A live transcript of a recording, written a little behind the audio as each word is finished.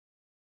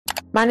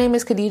My name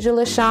is Khadija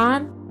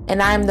LaShawn,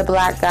 and I am the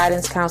Black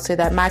guidance counselor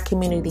that my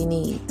community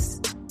needs.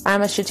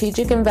 I'm a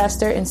strategic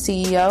investor and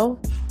CEO.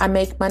 I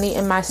make money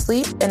in my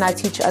sleep, and I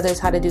teach others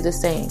how to do the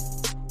same.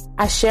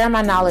 I share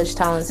my knowledge,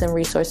 talents, and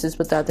resources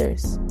with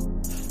others.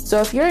 So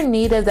if you're in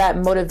need of that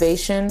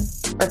motivation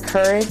or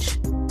courage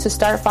to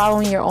start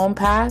following your own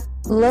path,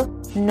 look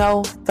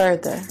no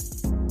further.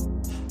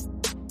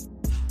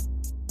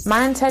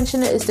 My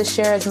intention is to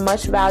share as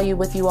much value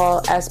with you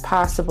all as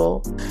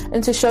possible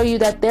and to show you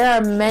that there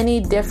are many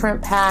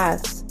different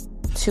paths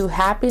to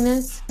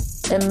happiness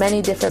and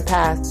many different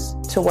paths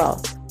to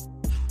wealth.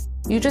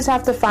 You just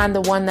have to find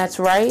the one that's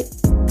right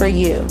for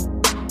you.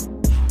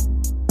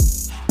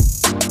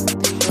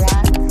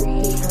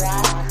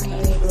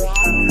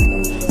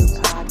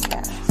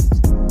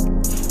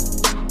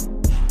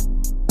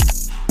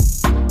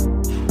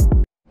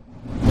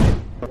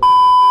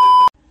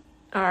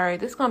 Alright,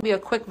 this is going to be a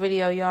quick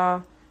video,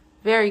 y'all.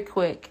 Very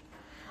quick.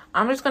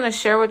 I'm just going to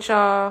share with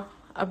y'all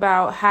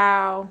about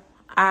how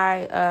do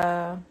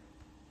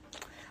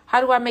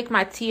I make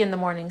my tea in the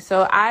morning.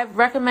 So I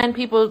recommend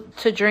people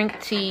to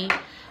drink tea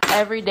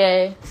every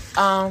day.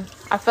 I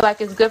feel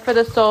like it's good for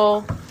the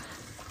soul.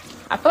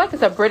 I feel like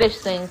it's a British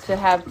thing to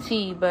have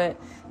tea, but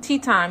tea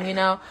time, you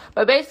know.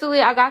 But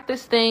basically, I got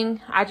this thing.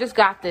 I just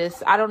got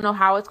this. I don't know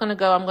how it's going to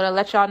go. I'm going to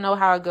let y'all know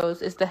how it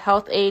goes. It's the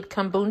Health Aid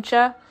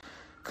Kombucha.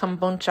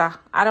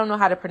 I don't know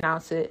how to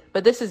pronounce it,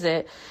 but this is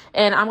it.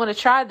 And I'm going to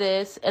try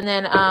this. And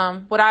then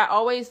what I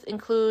always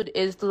include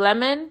is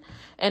lemon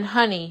and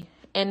honey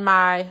in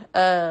my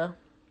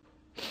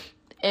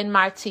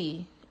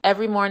tea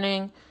every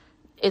morning.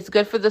 It's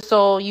good for the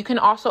soul. You can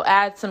also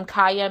add some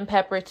cayenne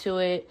pepper to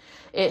it.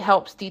 It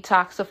helps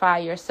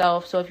detoxify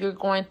yourself. So if you're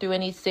going through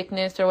any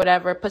sickness or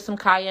whatever, put some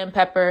cayenne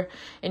pepper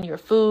in your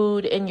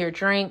food, in your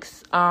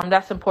drinks.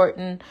 That's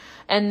important.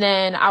 And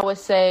then I would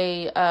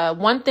say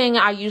one thing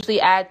I usually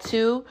add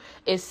too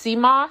is sea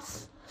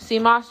moss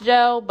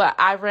gel, but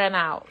I ran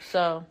out.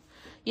 So,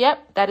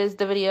 yep, that is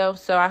the video.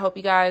 So I hope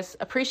you guys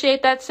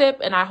appreciate that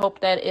tip, and I hope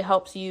that it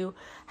helps you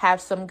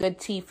have some good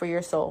tea for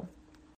your soul.